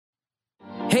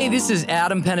Hey, this is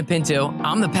Adam Panepinto.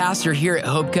 I'm the pastor here at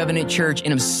Hope Covenant Church,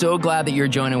 and I'm so glad that you're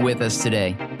joining with us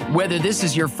today. Whether this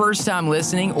is your first time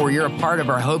listening or you're a part of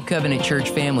our Hope Covenant Church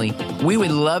family, we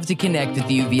would love to connect with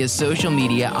you via social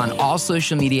media on all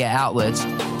social media outlets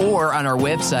or on our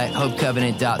website,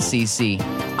 hopecovenant.cc.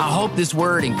 I hope this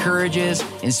word encourages,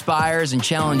 inspires, and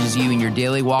challenges you in your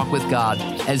daily walk with God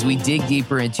as we dig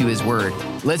deeper into His Word.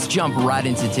 Let's jump right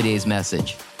into today's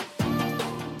message.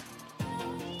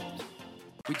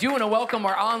 We do want to welcome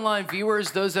our online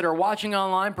viewers, those that are watching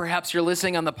online. Perhaps you're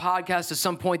listening on the podcast at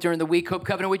some point during the week. Hope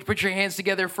Covenant, would you put your hands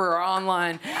together for our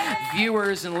online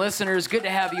viewers and listeners? Good to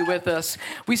have you with us.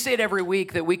 We say it every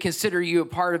week that we consider you a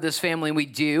part of this family, and we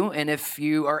do. And if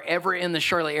you are ever in the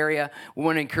Charlotte area, we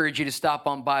want to encourage you to stop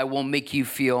on by. We'll make you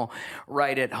feel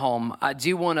right at home. I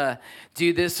do want to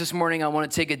do this morning. I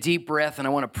want to take a deep breath, and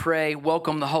I want to pray.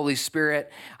 Welcome the Holy Spirit.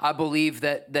 I believe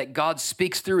that God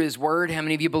speaks through His Word. How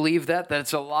many of you believe that? That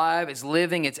it's alive, it's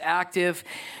living, it's active,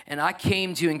 and I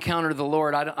came to encounter the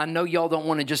Lord. I know y'all don't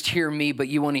want to just hear me, but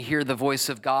you want to hear the voice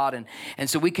of God, and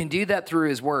so we can do that through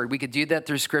His Word. We could do that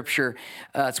through Scripture.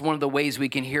 It's one of the ways we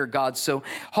can hear God. So,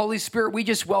 Holy Spirit, we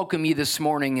just welcome you this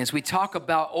morning as we talk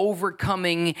about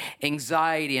overcoming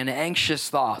anxiety and anxious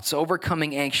thoughts,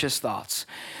 overcoming anxious thoughts.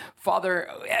 Father,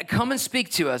 come and speak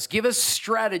to us. Give us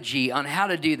strategy on how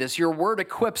to do this. Your Word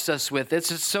equips us with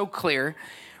this. It's so clear.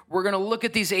 We're going to look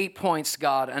at these 8 points,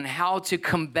 God, on how to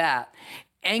combat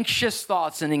anxious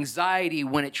thoughts and anxiety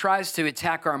when it tries to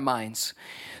attack our minds.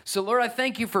 So, Lord, I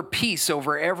thank you for peace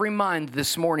over every mind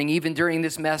this morning, even during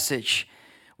this message.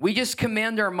 We just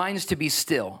command our minds to be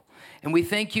still. And we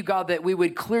thank you, God, that we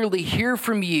would clearly hear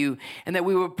from you and that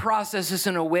we would process this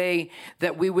in a way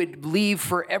that we would leave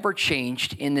forever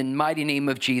changed. In the mighty name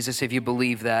of Jesus, if you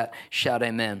believe that, shout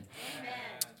amen.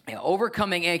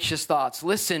 Overcoming anxious thoughts.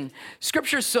 Listen,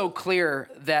 Scripture is so clear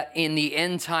that in the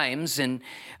end times and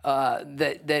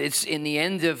that it's in the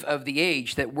end of the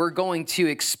age that we're going to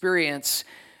experience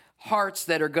hearts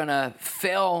that are going to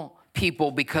fail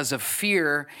people because of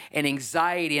fear and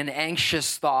anxiety and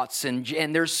anxious thoughts.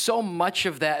 And there's so much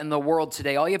of that in the world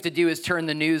today. All you have to do is turn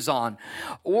the news on.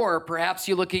 Or perhaps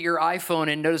you look at your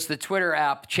iPhone and notice the Twitter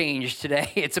app changed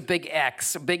today. It's a big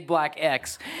X, a big black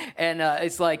X. And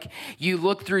it's like you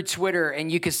look through Twitter and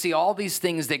you can see all these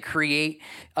things that create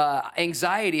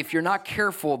anxiety if you're not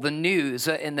careful. The news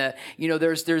and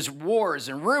there's wars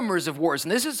and rumors of wars.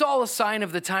 And this is all a sign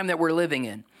of the time that we're living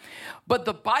in. But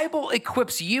the Bible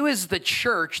equips you as the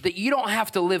church that you don't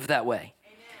have to live that way.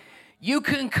 You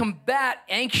can combat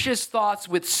anxious thoughts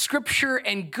with Scripture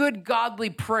and good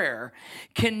godly prayer.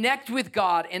 Connect with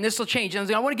God, and this will change.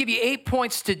 And I want to give you 8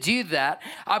 points to do that.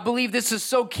 I believe this is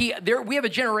so key. We have a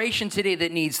generation today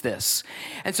that needs this.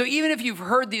 And so even if you've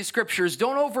heard these Scriptures,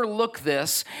 don't overlook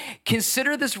this.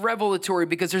 Consider this revelatory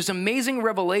because there's amazing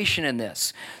revelation in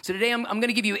this. So today I'm going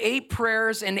to give you 8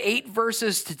 prayers and 8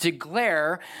 verses to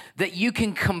declare that you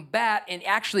can combat and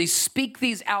actually speak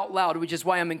these out loud, which is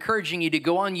why I'm encouraging you to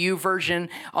go on version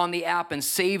on the app and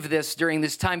save this during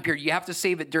this time period. You have to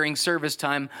save it during service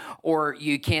time or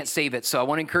you can't save it. So I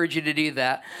want to encourage you to do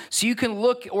that. So you can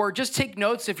look or just take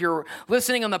notes if you're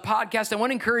listening on the podcast. I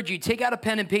want to encourage you, take out a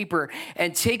pen and paper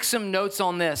and take some notes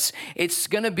on this. It's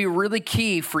going to be really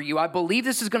key for you. I believe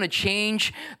this is going to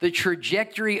change the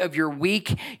trajectory of your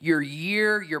week, your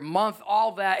year, your month,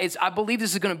 all that. I believe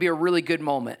this is going to be a really good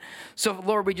moment. So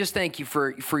Lord, we just thank you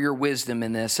for your wisdom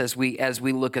in this as we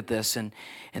look at this and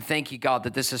thank you, God,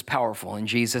 that this is powerful in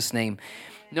Jesus' name.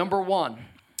 Number 1,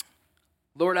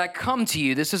 Lord, I come to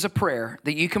you. This is a prayer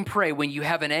that you can pray when you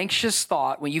have an anxious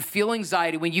thought, when you feel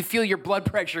anxiety, when you feel your blood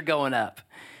pressure going up.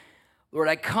 Lord,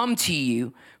 I come to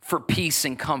you for peace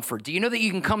and comfort. Do you know that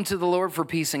you can come to the Lord for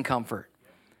peace and comfort?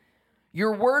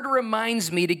 Your word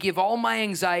reminds me to give all my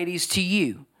anxieties to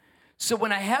you. So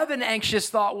when I have an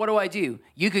anxious thought, what do?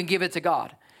 You can give it to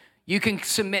God. You can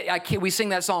submit. We sing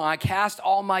that song, I cast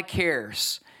all my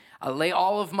cares. I lay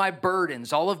all of my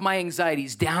burdens, all of my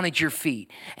anxieties down at your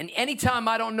feet. And anytime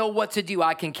I don't know what to do,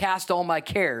 I can cast all my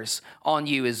cares on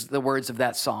you is the words of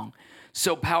that song.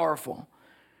 So powerful.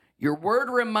 Your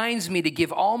word reminds me to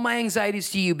give all my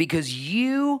anxieties to you because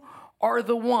you are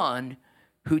the one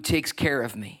who takes care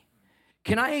of me.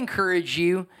 Can I encourage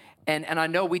you? And I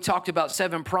know we talked about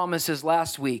 7 promises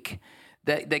last week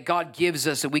that God gives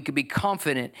us that we could be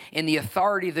confident in the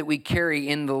authority that we carry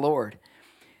in the Lord.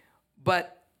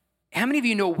 But how many of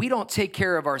you know we don't take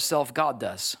care of ourselves, God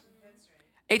does?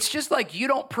 It's just like you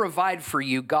don't provide for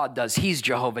you, God does. He's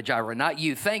Jehovah Jireh, not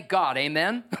you. Thank God,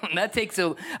 amen? That takes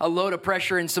a load of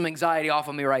pressure and some anxiety off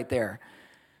of me right there.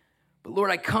 But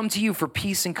Lord, I come to you for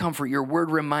peace and comfort. Your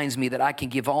word reminds me that I can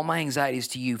give all my anxieties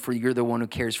to you, for you're the one who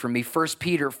cares for me. 1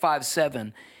 Peter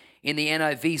 5:7 in the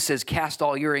NIV says, cast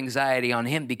all your anxiety on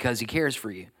him because he cares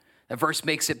for you. That verse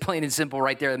makes it plain and simple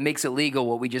right there. It makes it legal,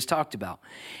 what we just talked about.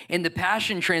 In the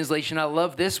Passion Translation, I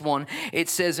love this one. It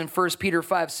says in 1 Peter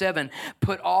 5:7,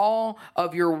 put all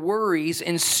of your worries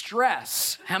and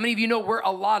stress. How many of you know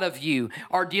a lot of you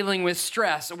are dealing with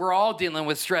stress? We're all dealing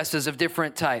with stresses of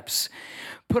different types.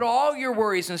 Put all your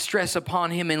worries and stress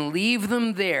upon him and leave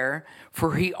them there,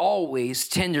 for he always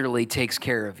tenderly takes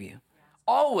care of you.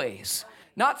 Always.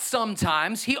 Not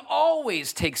sometimes. He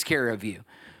always takes care of you.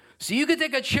 So you could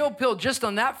take a chill pill just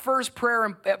on that first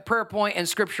prayer point and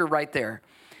scripture right there.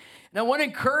 And I want to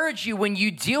encourage you when you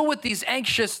deal with these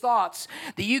anxious thoughts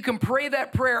that you can pray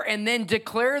that prayer and then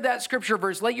declare that scripture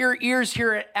verse. Let your ears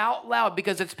hear it out loud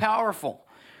because it's powerful.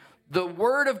 The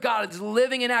word of God is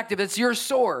living and active. It's your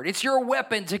sword. It's your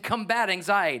weapon to combat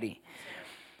anxiety.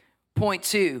 Point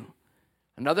 2,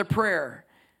 another prayer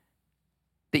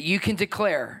that you can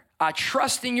declare. I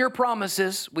trust in your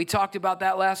promises. We talked about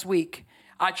that last week.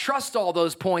 I trust all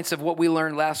those points of what we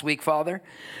learned last week, Father,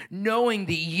 knowing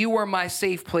that you are my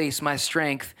safe place, my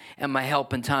strength, and my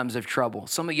help in times of trouble.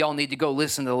 Some of y'all need to go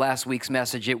listen to last week's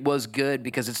message. It was good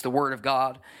because it's the word of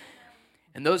God.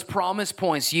 And those promise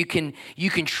points, you can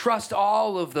trust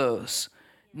all of those,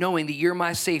 knowing that you're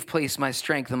my safe place, my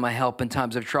strength, and my help in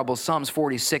times of trouble. Psalms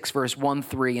 46, verse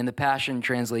 1-3 in the Passion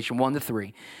Translation,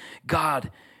 1-3. God,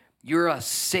 you're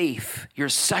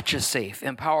such a safe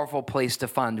and powerful place to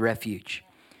find refuge.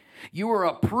 You are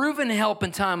a proven help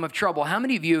in time of trouble. How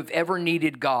many of you have ever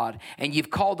needed God and you've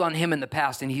called on him in the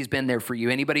past and he's been there for you?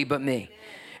 Anybody but me?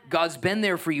 God's been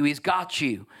there for you. He's got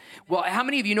you. Well, how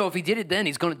many of you know if he did it then,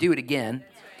 he's going to do it again?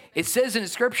 It says in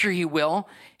Scripture he will.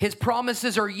 His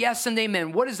promises are yes and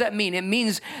amen. What does that mean? It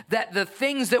means that the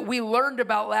things that we learned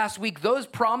about last week, those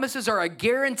promises are a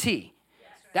guarantee.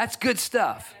 That's good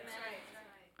stuff.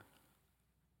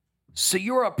 So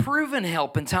you're a proven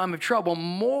help in time of trouble,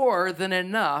 more than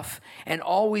enough, and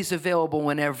always available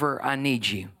whenever I need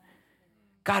you.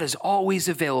 God is always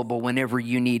available whenever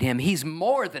you need him. He's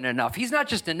more than enough. He's not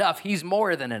just enough, he's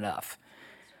more than enough.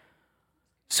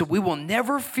 So we will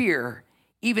never fear,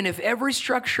 even if every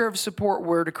structure of support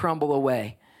were to crumble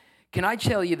away. Can I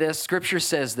tell you this? Scripture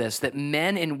says this, that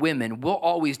men and women will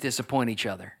always disappoint each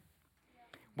other.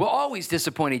 We'll always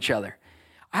disappoint each other.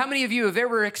 How many of you have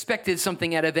ever expected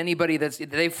something out of anybody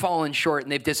they've fallen short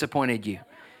and they've disappointed you?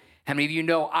 How many of you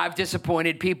know I've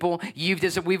disappointed people?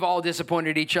 We've all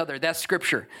disappointed each other. That's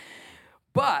scripture.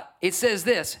 But it says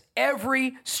this,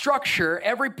 every structure,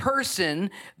 every person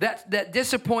that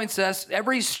disappoints us,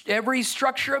 every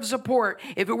structure of support,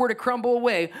 if it were to crumble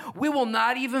away, we will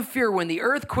not even fear when the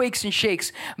earth quakes and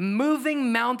shakes,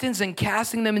 moving mountains and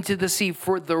casting them into the sea,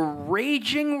 for the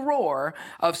raging roar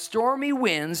of stormy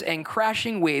winds and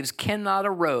crashing waves cannot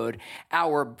erode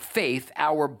our faith,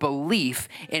 our belief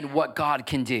in what God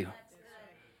can do.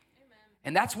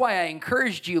 And that's why I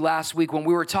encouraged you last week when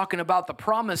we were talking about the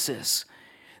promises,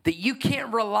 that you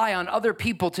can't rely on other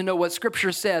people to know what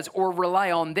Scripture says or rely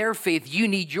on their faith. You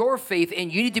need your faith,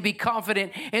 and you need to be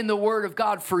confident in the Word of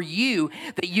God for you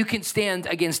that you can stand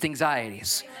against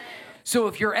anxieties. So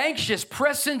if you're anxious,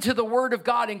 press into the Word of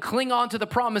God and cling on to the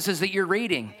promises that you're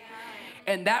reading.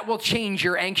 And that will change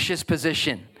your anxious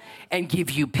position and give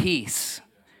you peace.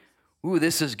 Ooh,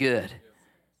 this is good.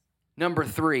 Number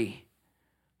 3.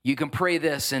 You can pray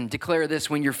this and declare this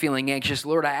when you're feeling anxious.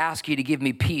 Lord, I ask you to give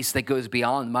me peace that goes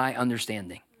beyond my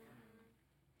understanding.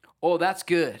 Oh, that's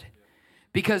good.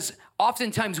 Because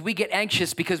oftentimes we get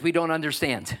anxious because we don't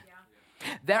understand.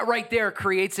 That right there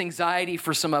creates anxiety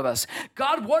for some of us.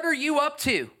 God, what are you up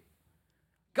to?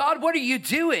 God, what are you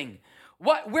doing?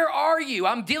 Where are you?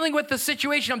 I'm dealing with the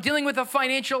situation. I'm dealing with a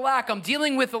financial lack. I'm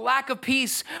dealing with a lack of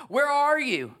peace. Where are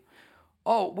you?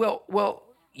 Oh, well,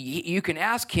 you can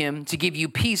ask him to give you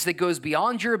peace that goes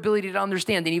beyond your ability to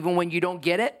understand. And even when you don't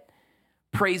get it,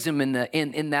 praise him in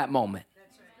that moment.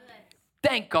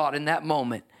 Thank God in that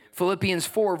moment. Philippians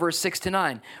 4, verse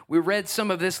 6-9. We read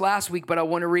some of this last week, but I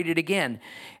want to read it again.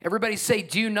 Everybody say,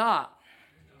 do not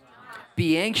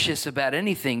be anxious about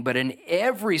anything, but in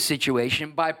every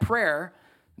situation, by prayer,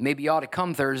 maybe you ought to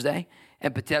come Thursday,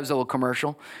 and that was a little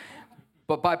commercial,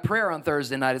 but by prayer on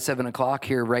Thursday night at 7 o'clock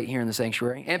right here in the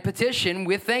sanctuary, and petition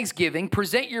with thanksgiving,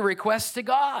 present your requests to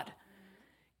God.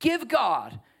 Give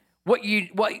God what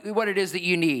it is that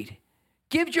you need.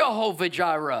 Give Jehovah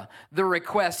Jireh the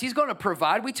request. He's going to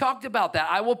provide. We talked about that.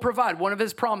 I will provide, one of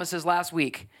his promises last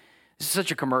week. This is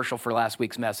such a commercial for last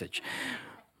week's message.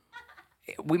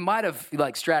 We might have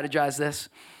strategized this.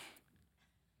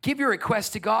 Give your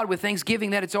request to God with thanksgiving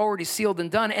that it's already sealed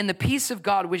and done. And the peace of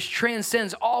God, which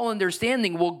transcends all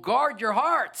understanding, will guard your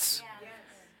hearts. Yes.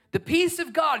 The peace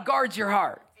of God guards your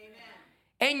heart. Amen.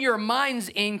 And your minds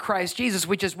in Christ Jesus,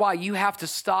 which is why you have to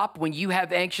stop when you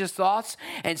have anxious thoughts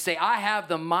and say, I have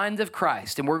the mind of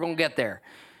Christ. And we're going to get there.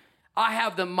 I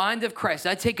have the mind of Christ.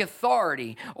 I take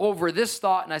authority over this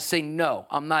thought and I say, no,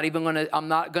 I'm not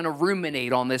going to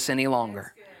ruminate on this any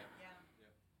longer.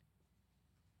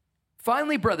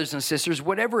 Finally, brothers and sisters,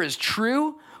 whatever is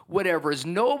true, whatever is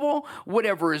noble,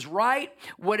 whatever is right,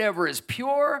 whatever is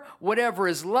pure, whatever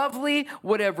is lovely,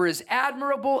 whatever is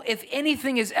admirable, if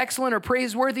anything is excellent or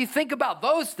praiseworthy, think about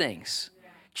those things. Yeah.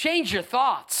 Change your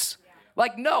thoughts. Yeah.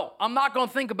 Like, no, I'm not going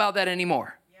to think about that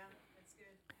anymore. Yeah, that's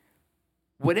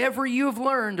good. Whatever you have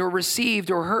learned or received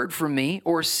or heard from me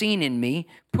or seen in me,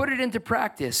 put it into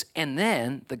practice, and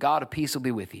then the God of peace will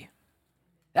be with you.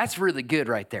 That's really good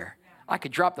right there. I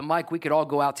could drop the mic. We could all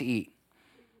go out to eat.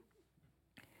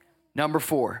 Number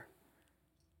 4,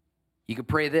 you could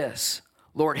pray this.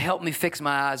 Lord, help me fix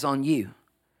my eyes on you,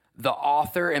 the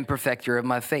author and perfecter of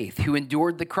my faith, who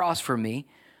endured the cross for me.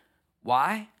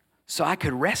 Why? So I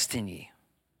could rest in you.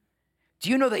 Do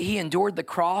you know that he endured the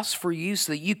cross for you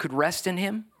so that you could rest in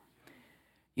him?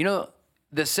 You know,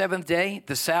 the seventh day,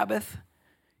 the Sabbath,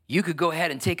 you could go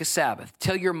ahead and take a Sabbath.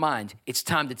 Tell your mind, it's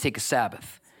time to take a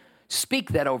Sabbath. Speak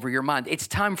that over your mind. It's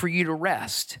time for you to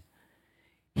rest.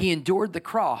 He endured the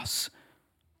cross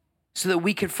so that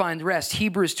we could find rest.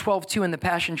 Hebrews 12:2 in the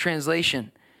Passion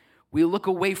Translation. We look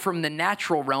away from the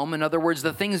natural realm, in other words,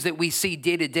 the things that we see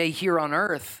day to day here on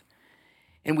earth,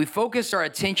 and we focus our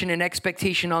attention and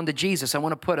expectation onto Jesus. I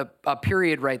want to put a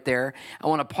period right there. I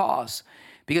want to pause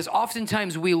because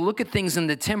oftentimes we look at things in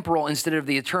the temporal instead of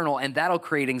the eternal, and that'll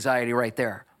create anxiety right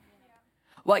there.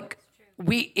 Like,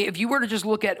 if you were to just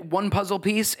look at one puzzle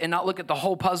piece and not look at the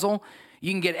whole puzzle,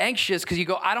 you can get anxious because you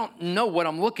go, I don't know what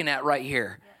I'm looking at right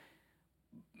here.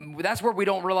 That's where we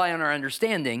don't rely on our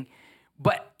understanding.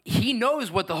 But he knows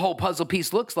what the whole puzzle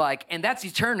piece looks like, and that's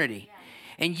eternity.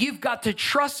 And you've got to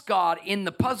trust God in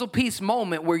the puzzle piece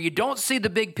moment where you don't see the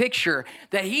big picture,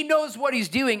 that he knows what he's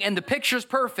doing and the picture's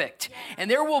perfect.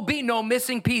 And there will be no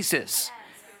missing pieces.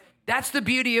 That's the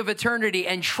beauty of eternity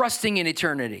and trusting in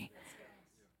eternity.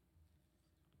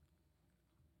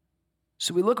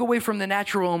 So we look away from the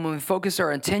natural realm and we focus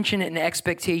our attention and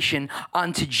expectation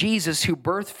onto Jesus, who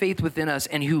birthed faith within us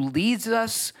and who leads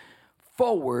us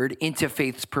forward into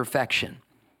faith's perfection.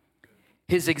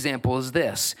 His example is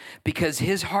this: because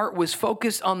his heart was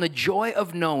focused on the joy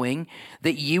of knowing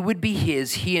that you would be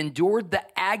his, he endured the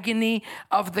agony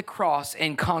of the cross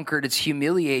and conquered its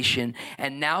humiliation,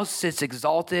 and now sits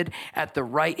exalted at the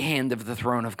right hand of the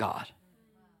throne of God.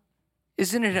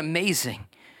 Isn't it amazing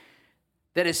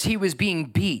that as he was being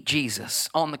beat, Jesus,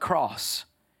 on the cross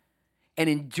and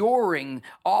enduring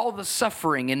all the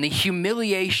suffering and the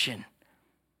humiliation,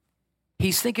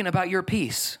 he's thinking about your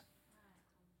peace.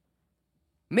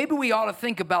 Maybe we ought to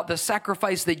think about the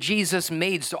sacrifice that Jesus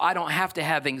made so I don't have to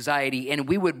have anxiety, and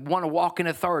we would want to walk in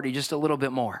authority just a little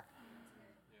bit more.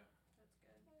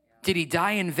 Did he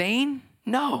die in vain?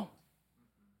 No.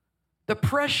 The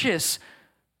precious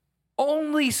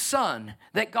only son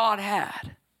that God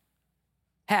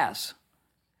has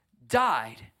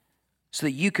died so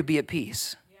that you could be at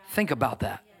peace. Think about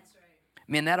that.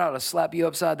 Man, that ought to slap you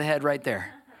upside the head right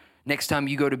there next time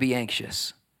you go to be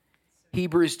anxious.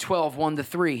 Hebrews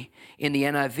 12:1-3 in the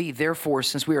NIV. Therefore,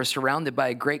 since we are surrounded by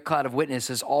a great cloud of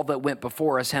witnesses, all that went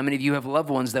before us, how many of you have loved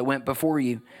ones that went before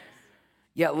you?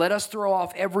 Yet let us throw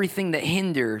off everything that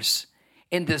hinders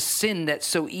and the sin that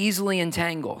so easily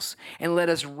entangles, and let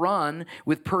us run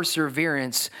with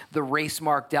perseverance the race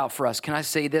marked out for us. Can I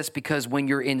say this? Because when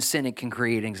you're in sin, it can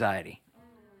create anxiety.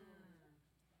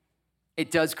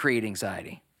 It does create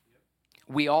anxiety.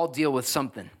 We all deal with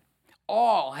something.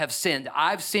 All have sinned.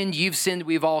 I've sinned, you've sinned,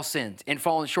 we've all sinned and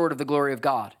fallen short of the glory of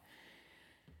God.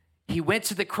 He went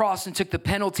to the cross and took the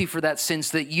penalty for that sin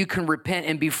so that you can repent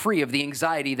and be free of the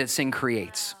anxiety that sin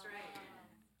creates.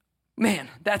 Man,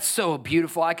 that's so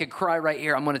beautiful. I could cry right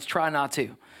here. I'm going to try not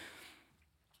to.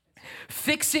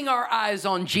 Fixing our eyes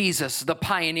on Jesus, the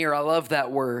pioneer, I love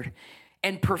that word,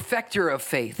 and perfecter of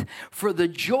faith. For the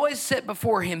joy set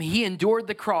before him, he endured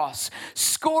the cross,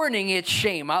 scorning its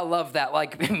shame. I love that.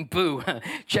 Like, boo,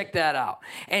 check that out.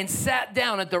 And sat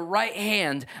down at the right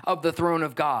hand of the throne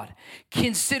of God.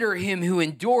 Consider him who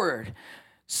endured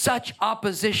such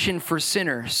opposition for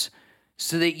sinners,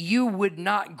 so that you would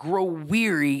not grow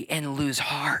weary and lose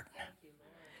heart.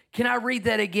 Can I read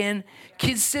that again?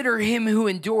 Consider him who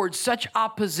endured such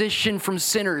opposition from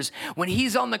sinners when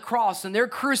he's on the cross and they're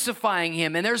crucifying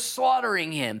him and they're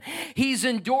slaughtering him. He's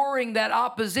enduring that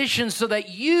opposition so that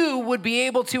you would be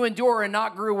able to endure and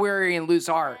not grow weary and lose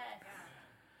heart.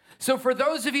 So for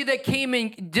those of you that came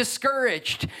in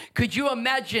discouraged, could you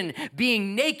imagine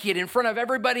being naked in front of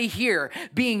everybody here,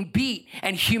 being beat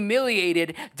and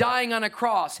humiliated, dying on a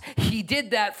cross? He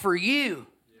did that for you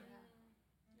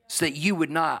so that you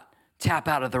would not tap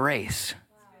out of the race,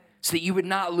 so that you would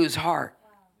not lose heart.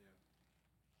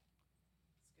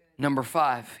 Number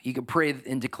 5, you can pray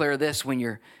and declare this when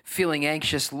you're feeling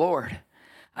anxious. Lord,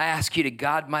 I ask you to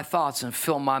guide my thoughts and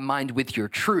fill my mind with your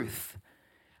truth.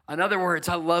 In other words,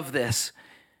 I love this.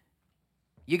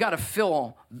 You got to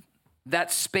fill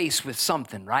that space with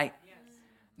something, right?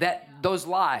 Those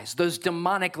lies, those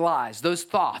demonic lies, those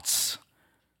thoughts.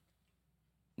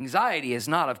 Anxiety is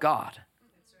not of God.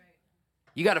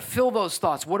 You got to fill those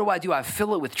thoughts. What do? I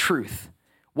fill it with truth.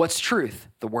 What's truth?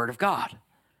 The Word of God.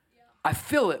 I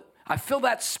fill it. I fill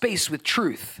that space with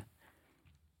truth.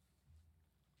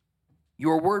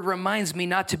 Your word reminds me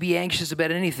not to be anxious about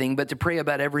anything, but to pray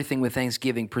about everything with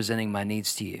thanksgiving, presenting my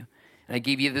needs to you. And I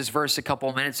gave you this verse a couple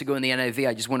of minutes ago in the NIV.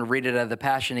 I just want to read it out of the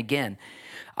Passion again.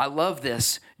 I love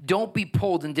this. Don't be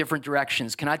pulled in different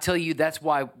directions. Can I tell you that's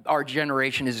why our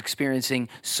generation is experiencing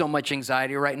so much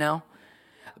anxiety right now?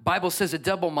 Bible says a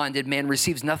double-minded man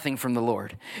receives nothing from the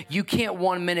Lord. You can't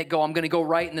 1 minute go, I'm going to go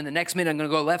right, and then the next minute I'm going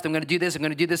to go left. I'm going to do this, I'm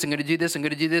going to do this, I'm going to do this, I'm going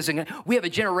to do this. We have a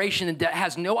generation that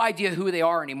has no idea who they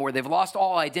are anymore. They've lost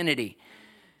all identity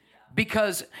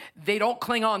because they don't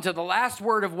cling on to the last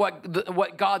word of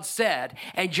what God said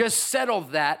and just settle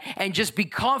that and just be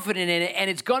confident in it. And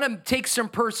it's going to take some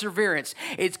perseverance.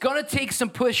 It's going to take some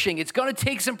pushing. It's going to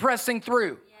take some pressing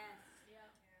through.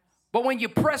 But when you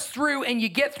press through and you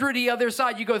get through to the other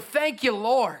side, you go, thank you,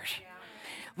 Lord.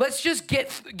 Let's just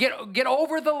get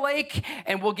over the lake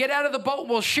and we'll get out of the boat.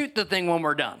 We'll shoot the thing when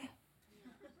we're done.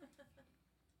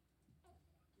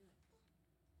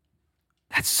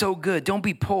 That's so good. Don't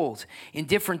be pulled in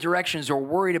different directions or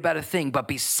worried about a thing, but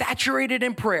be saturated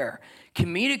in prayer,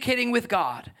 communicating with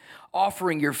God,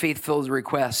 offering your faith-filled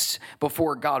requests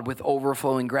before God with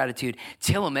overflowing gratitude.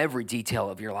 Tell him every detail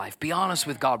of your life. Be honest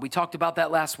with God. We talked about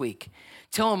that last week.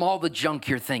 Tell him all the junk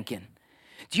you're thinking.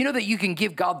 Do you know that you can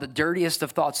give God the dirtiest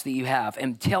of thoughts that you have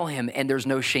and tell him, and there's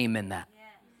no shame in that?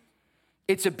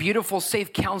 It's a beautiful,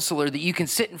 safe counselor that you can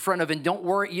sit in front of and don't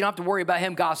worry. You don't have to worry about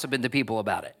him gossiping to people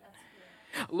about it.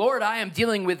 Lord, I am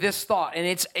dealing with this thought and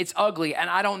it's ugly and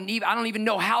I don't even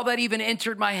know how that even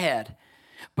entered my head.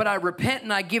 But I repent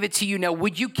and I give it to you now.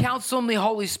 Would you counsel me,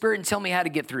 Holy Spirit, and tell me how to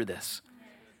get through this?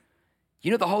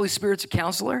 You know the Holy Spirit's a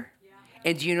counselor?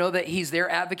 And do you know that he's there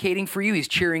advocating for you? He's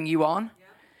cheering you on.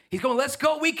 He's going, let's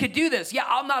go. We could do this. Yeah,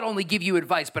 I'll not only give you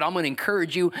advice, but I'm going to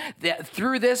encourage you that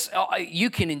through this, you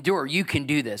can endure. You can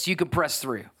do this. You can press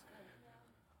through.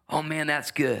 Oh, man,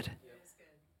 that's good.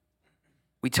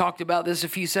 We talked about this a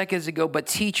few seconds ago, but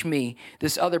teach me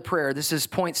this other prayer. This is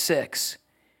point 6.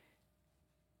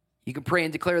 You can pray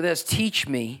and declare this. Teach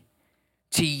me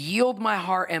to yield my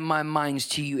heart and my minds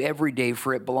to you every day,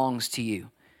 for it belongs to you.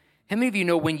 How many of you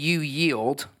know when you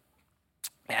yield?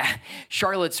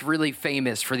 Charlotte's really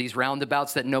famous for these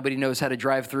roundabouts that nobody knows how to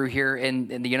drive through here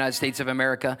in the United States of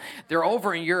America. They're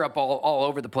over in Europe all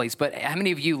over the place, but how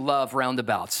many of you love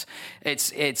roundabouts?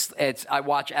 I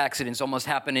watch accidents almost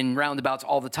happen in roundabouts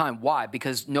all the time. Why?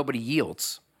 Because nobody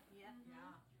yields. Yeah.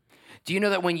 Do you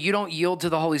know that when you don't yield to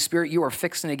the Holy Spirit, you are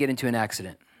fixing to get into an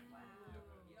accident? Wow.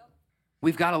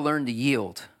 We've got to learn to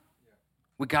yield.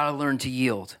 We've got to learn to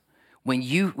yield. When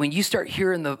you start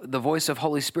hearing the voice of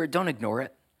Holy Spirit, don't ignore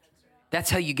it. That's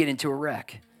how you get into a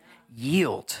wreck.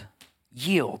 Yield.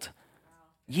 Think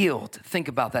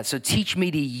about that. So teach me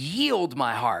to yield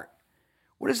my heart.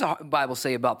 What does the Bible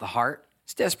say about the heart?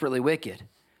 It's desperately wicked.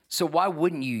 So why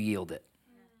wouldn't you yield it?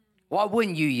 Why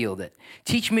wouldn't you yield it?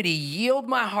 Teach me to yield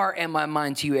my heart and my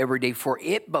mind to you every day, for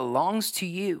it belongs to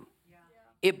you.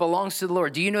 It belongs to the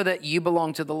Lord. Do you know that you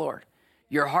belong to the Lord?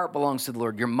 Your heart belongs to the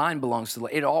Lord. Your mind belongs to the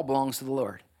Lord. It all belongs to the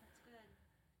Lord.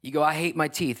 You go, I hate my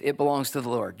teeth. It belongs to the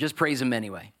Lord. Just praise him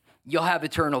anyway. You'll have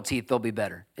eternal teeth. They'll be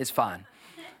better. It's fine.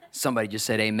 Somebody just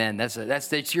said amen.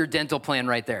 That's your dental plan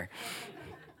right there.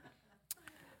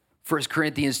 1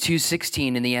 Corinthians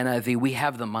 2:16 in the NIV, we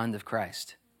have the mind of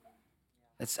Christ.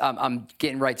 I'm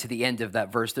getting right to the end of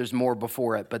that verse. There's more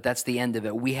before it, but that's the end of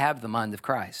it. We have the mind of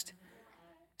Christ.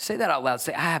 Say that out loud.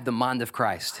 Say, I have the mind of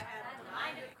Christ.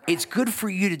 It's good for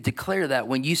you to declare that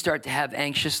when you start to have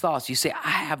anxious thoughts. You say, I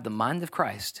have the mind of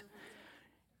Christ.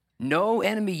 No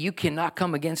enemy, you cannot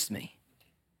come against me.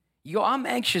 You go, I'm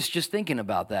anxious just thinking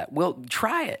about that. Well,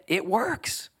 try it. It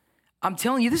works. I'm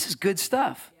telling you, this is good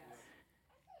stuff.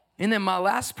 And then my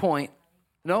last point,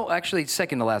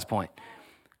 second to last point.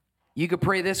 You could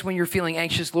pray this when you're feeling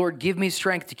anxious. Lord, give me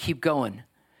strength to keep going.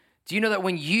 Do you know that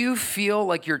when you feel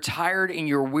like you're tired and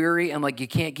you're weary and like you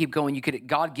can't keep going,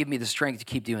 God, give me the strength to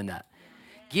keep doing that.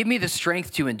 Give me the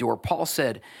strength to endure. Paul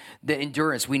said that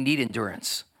endurance, we need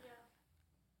endurance.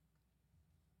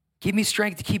 Give me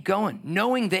strength to keep going,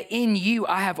 knowing that in you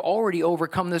I have already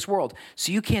overcome this world.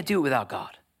 So you can't do it without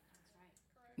God.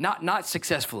 Not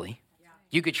successfully.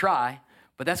 You could try,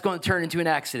 but that's going to turn into an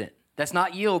accident. That's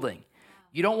not yielding.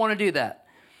 You don't want to do that.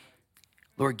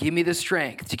 Lord, give me the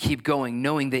strength to keep going,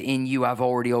 knowing that in you I've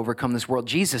already overcome this world.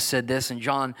 Jesus said this in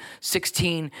John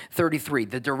 16:33,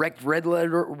 the direct red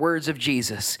letter words of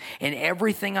Jesus. And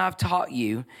everything I've taught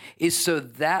you is so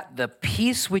that the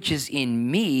peace which is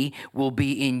in me will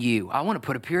be in you. I want to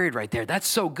put a period right there. That's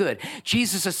so good.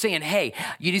 Jesus is saying, hey,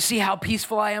 you see how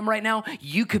peaceful I am right now?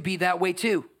 You could be that way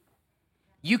too.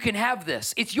 You can have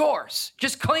this. It's yours.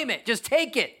 Just claim it. Just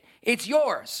take it. It's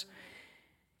yours.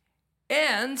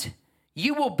 And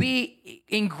you will be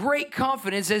in great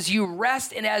confidence as you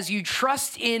rest and as you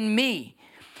trust in me.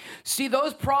 See,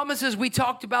 those promises we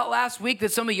talked about last week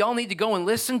that some of y'all need to go and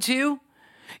listen to,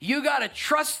 you got to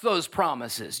trust those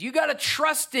promises. You got to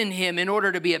trust in him in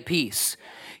order to be at peace.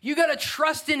 You got to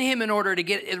trust in him in order to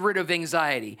get rid of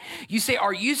anxiety. You say,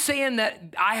 are you saying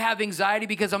that I have anxiety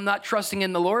because I'm not trusting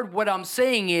in the Lord? What I'm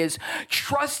saying is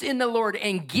trust in the Lord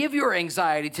and give your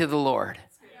anxiety to the Lord.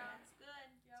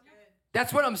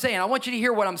 That's what I'm saying. I want you to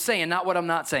hear what I'm saying, not what I'm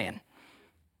not saying.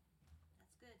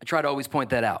 I try to always point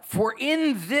that out. For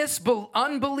in this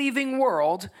unbelieving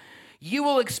world, you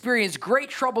will experience great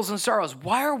troubles and sorrows.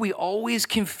 Why are we always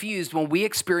confused when we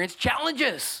experience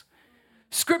challenges?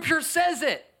 Scripture says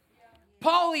it.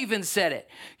 Paul even said it.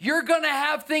 You're going to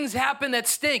have things happen that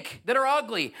stink, that are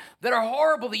ugly, that are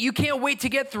horrible, that you can't wait to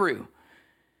get through.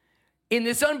 In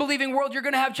this unbelieving world, you're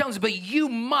going to have challenges, but you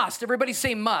must. Everybody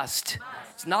say must.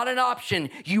 It's not an option.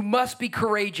 You must be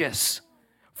courageous.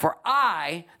 For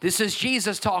this is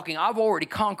Jesus talking, I've already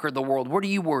conquered the world. What are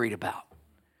you worried about?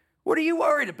 What are you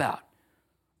worried about?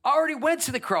 I already went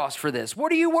to the cross for this.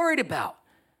 What are you worried about?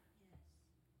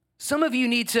 Some of you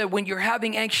need to, when you're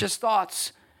having anxious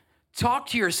thoughts, talk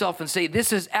to yourself and say,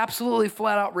 this is absolutely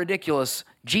flat out ridiculous.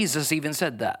 Jesus even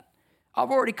said that. I've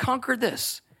already conquered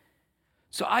this.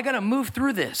 So I got to move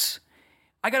through this.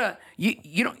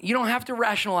 You don't have to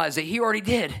rationalize it. He already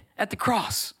did at the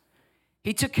cross.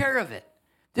 He took care of it.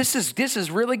 This is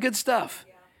really good stuff.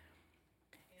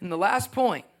 And the last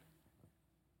point,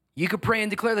 you could pray and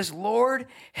declare this, Lord,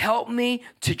 help me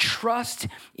to trust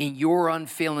in your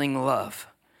unfailing love,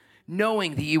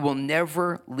 knowing that you will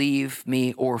never leave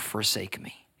me or forsake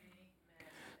me.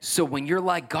 So when you're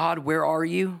like, God, where are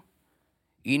you?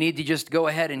 You need to just go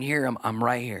ahead and hear him. I'm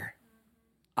right here.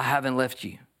 I haven't left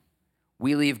you.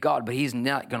 We leave God, but he's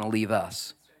not going to leave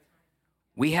us.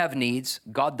 We have needs.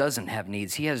 God doesn't have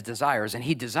needs. He has desires, and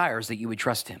he desires that you would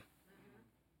trust him.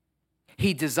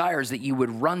 He desires that you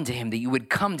would run to him, that you would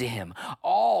come to him.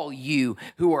 All you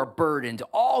who are burdened,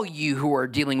 all you who are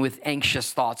dealing with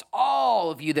anxious thoughts, all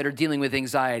of you that are dealing with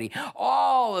anxiety,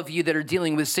 all of you that are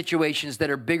dealing with situations that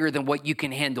are bigger than what you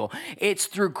can handle. It's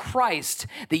through Christ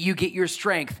that you get your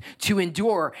strength to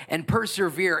endure and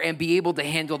persevere and be able to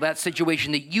handle that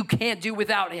situation that you can't do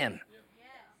without him.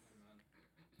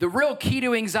 The real key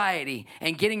to anxiety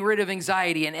and getting rid of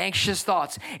anxiety and anxious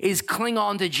thoughts is cling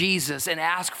on to Jesus and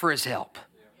ask for his help.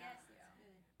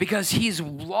 Because he's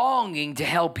longing to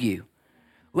help you.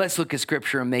 Let's look at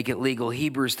scripture and make it legal.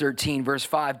 Hebrews 13, verse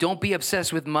 5. Don't be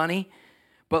obsessed with money,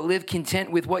 but live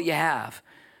content with what you have.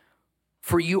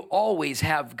 For you always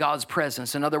have God's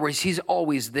presence. In other words, he's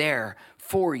always there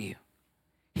for you.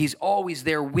 He's always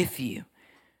there with you.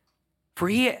 For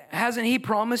hasn't he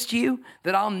promised you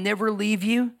that I'll never leave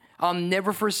you, I'll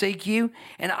never forsake you,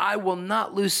 and I will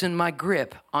not loosen my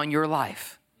grip on your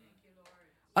life.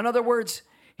 In other words,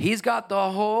 he's got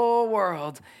the whole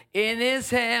world in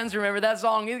his hands. Remember that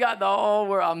song? He's got the whole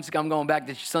world. I'm going back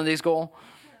to Sunday school.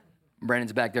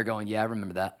 Brandon's back there going, yeah, I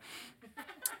remember that.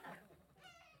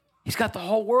 He's got the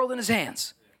whole world in his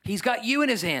hands. He's got you in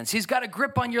his hands. He's got a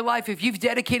grip on your life if you've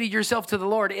dedicated yourself to the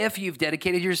Lord, if you've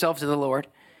dedicated yourself to the Lord.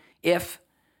 If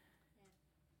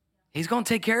he's going to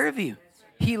take care of you.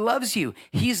 He loves you.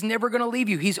 He's never going to leave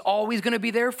you. He's always going to be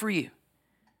there for you.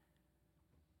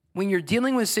 When you're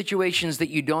dealing with situations that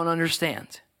you don't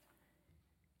understand,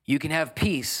 you can have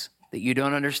peace that you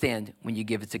don't understand when you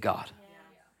give it to God.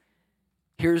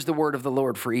 Here's the word of the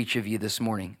Lord for each of you this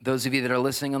morning. Those of you that are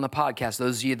listening on the podcast,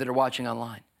 those of you that are watching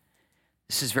online.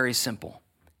 This is very simple.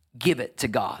 Give it to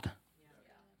God.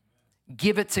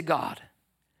 Give it to God.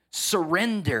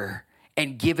 Surrender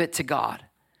and give it to God.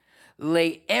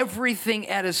 Lay everything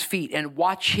at his feet and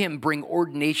watch him bring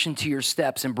ordination to your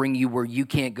steps and bring you where you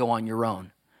can't go on your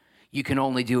own. You can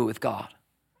only do it with God.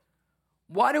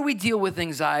 Why do we deal with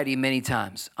anxiety many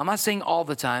times? I'm not saying all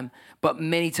the time, but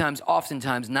many times,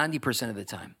 oftentimes, 90% of the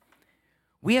time.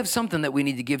 We have something that we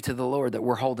need to give to the Lord that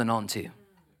we're holding on to.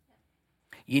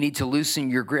 You need to loosen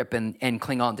your grip and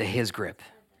cling on to his grip.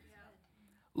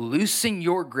 Loosen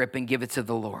your grip and give it to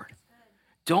the Lord.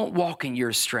 Don't walk in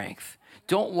your strength.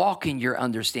 Don't walk in your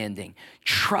understanding.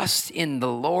 Trust in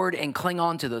the Lord and cling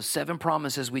on to those 7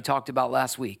 promises we talked about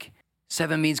last week.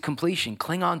 7 means completion.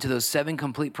 Cling on to those 7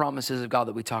 complete promises of God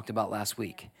that we talked about last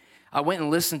week. I went and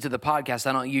listened to the podcast.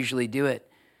 I don't usually do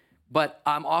it, but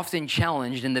I'm often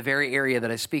challenged in the very area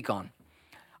that I speak on.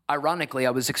 Ironically,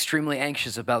 I was extremely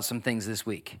anxious about some things this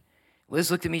week.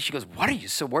 Liz looked at me. She goes, "What are you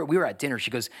so worried?" We were at dinner.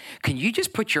 She goes, "Can you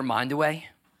just put your mind away?"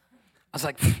 I was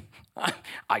like,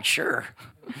 I sure.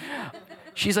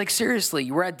 She's like, "Seriously,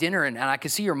 you were at dinner and I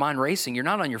could see your mind racing. You're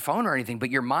not on your phone or anything, but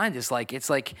your mind is like, it's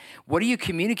like, what are you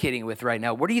communicating with right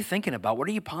now? What are you thinking about? What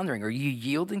are you pondering? Are you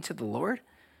yielding to the Lord?"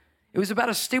 It was about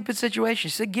a stupid situation.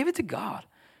 She said, "Give it to God."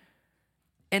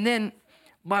 And then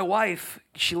my wife,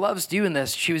 she loves doing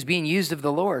this. She was being used of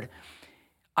the Lord.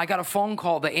 I got a phone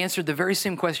call that answered the very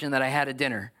same question that I had at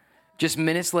dinner. Just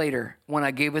minutes later, when I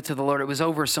gave it to the Lord, it was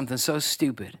over something so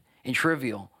stupid and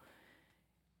trivial.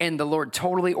 And the Lord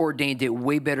totally ordained it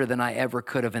way better than I ever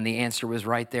could have. And the answer was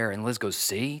right there. And Liz goes,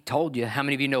 "See, told you." How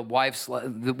many of you know wives?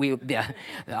 Yeah,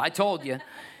 I told you.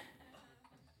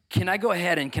 Can I go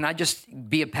ahead and can I just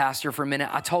be a pastor for a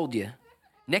minute? I told you.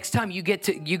 Next time you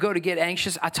go to get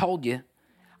anxious, I told you.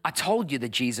 I told you that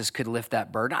Jesus could lift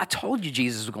that burden. I told you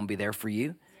Jesus was going to be there for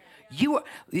you.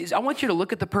 I want you to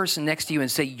look at the person next to you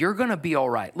and say, "You're going to be all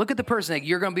right." Look at the person like,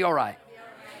 "You're going to be all right."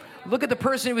 Look at the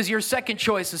person who was your second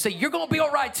choice and say, "You're going to be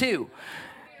all right too.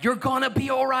 You're going to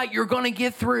be all right. You're going to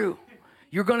get through.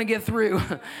 You're going to get through."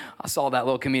 I saw that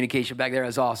little communication back there. It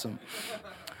was awesome.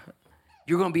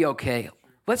 You're going to be okay.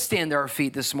 Let's stand to our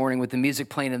feet this morning with the music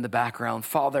playing in the background.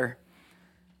 Father,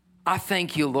 I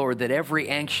thank you, Lord, that every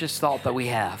anxious thought that we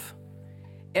have,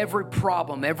 every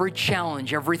problem, every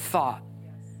challenge, every thought,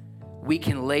 we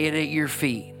can lay it at your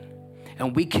feet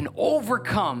and we can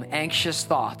overcome anxious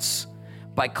thoughts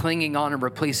by clinging on and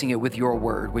replacing it with your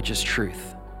word, which is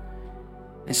truth.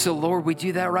 And so, Lord, we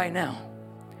do that right now.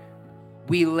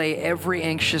 We lay every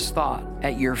anxious thought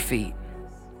at your feet.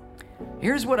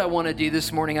 Here's what I want to do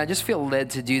this morning. I just feel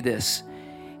led to do this.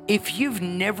 If you've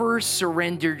never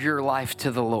surrendered your life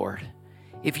to the Lord,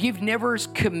 if you've never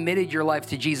committed your life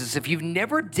to Jesus, if you've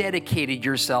never dedicated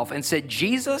yourself and said,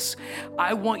 "Jesus,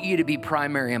 I want you to be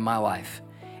primary in my life,"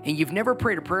 and you've never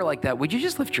prayed a prayer like that, would you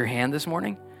just lift your hand this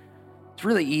morning? It's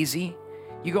really easy.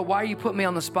 You go, "Why are you putting me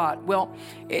on the spot?" Well,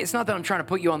 it's not that I'm trying to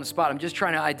put you on the spot. I'm just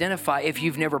trying to identify if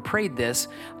you've never prayed this.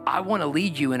 I want to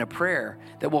lead you in a prayer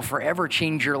that will forever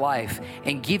change your life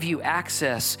and give you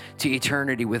access to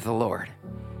eternity with the Lord.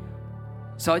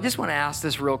 So I just want to ask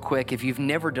this real quick. If you've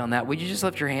never done that, would you just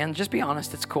lift your hand? Just be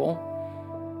honest. It's cool.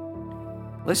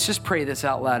 Let's just pray this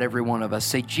out loud, every one of us.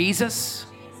 Say, "Jesus,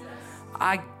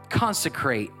 I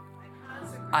consecrate,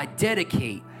 I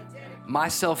dedicate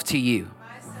myself to you.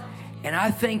 And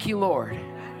I thank you, Lord,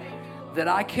 that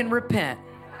I can repent,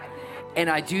 and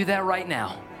I do that right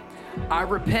now. I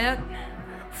repent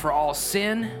for all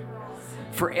sin,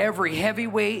 for every heavy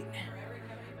weight,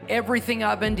 everything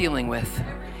I've been dealing with.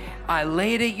 I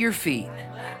lay it at your feet.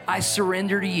 I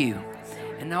surrender to you.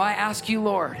 And now I ask you,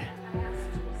 Lord,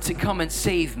 to come and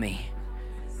save me,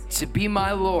 to be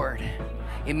my Lord.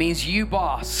 It means you,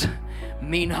 boss,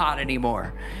 me not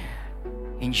anymore."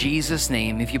 In Jesus'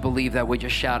 name, if you believe that, would you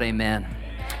shout amen?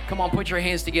 Come on, put your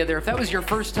hands together. If that was your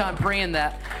first time praying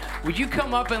that, would you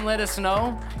come up and let us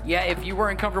know? Yeah, if you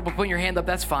weren't comfortable putting your hand up,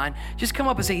 that's fine. Just come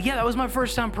up and say, "Yeah, that was my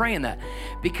first time praying that."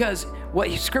 Because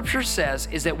what Scripture says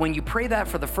is that when you pray that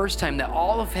for the first time, that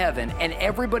all of heaven and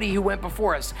everybody who went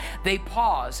before us, they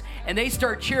pause and they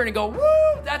start cheering and go,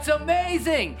 "Woo, that's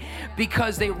amazing,"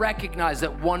 because they recognize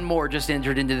that one more just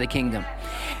entered into the kingdom.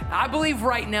 I believe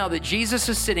right now that Jesus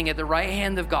is sitting at the right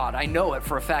hand of God. I know it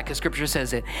for a fact because Scripture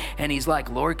says it. And he's like,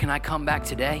 "Lord, can I come back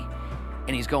today?"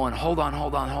 And he's going, hold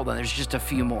on. There's just a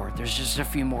few more. There's just a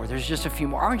few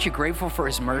more. Aren't you grateful for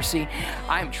his mercy?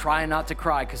 I am trying not to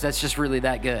cry because that's just really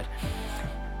that good.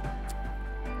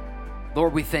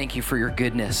 Lord, we thank you for your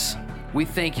goodness. We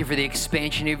thank you for the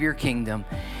expansion of your kingdom.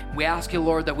 We ask you,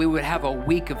 Lord, that we would have a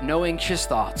week of no anxious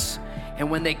thoughts And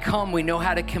when they come, we know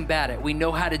how to combat it. We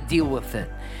know how to deal with it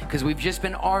because we've just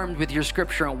been armed with your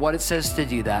scripture on what it says to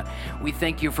do that. We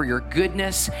thank you for your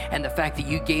goodness and the fact that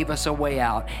you gave us a way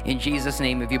out. In Jesus'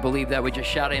 name, if you believe that, we just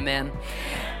shout amen.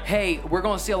 Hey, we're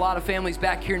going to see a lot of families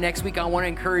back here next week. I want to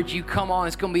encourage you, come on.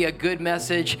 It's going to be a good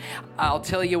message. I'll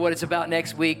tell you what it's about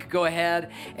next week. Go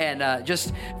ahead and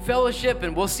just fellowship,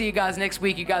 and we'll see you guys next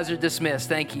week. You guys are dismissed.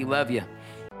 Thank you. Love you.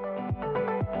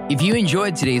 If you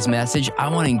enjoyed today's message, I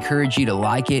want to encourage you to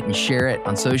like it and share it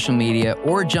on social media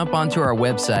or jump onto our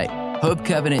website,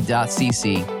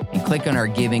 hopecovenant.cc, and click on our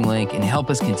giving link and help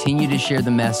us continue to share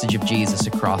the message of Jesus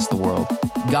across the world.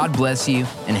 God bless you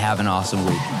and have an awesome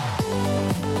week.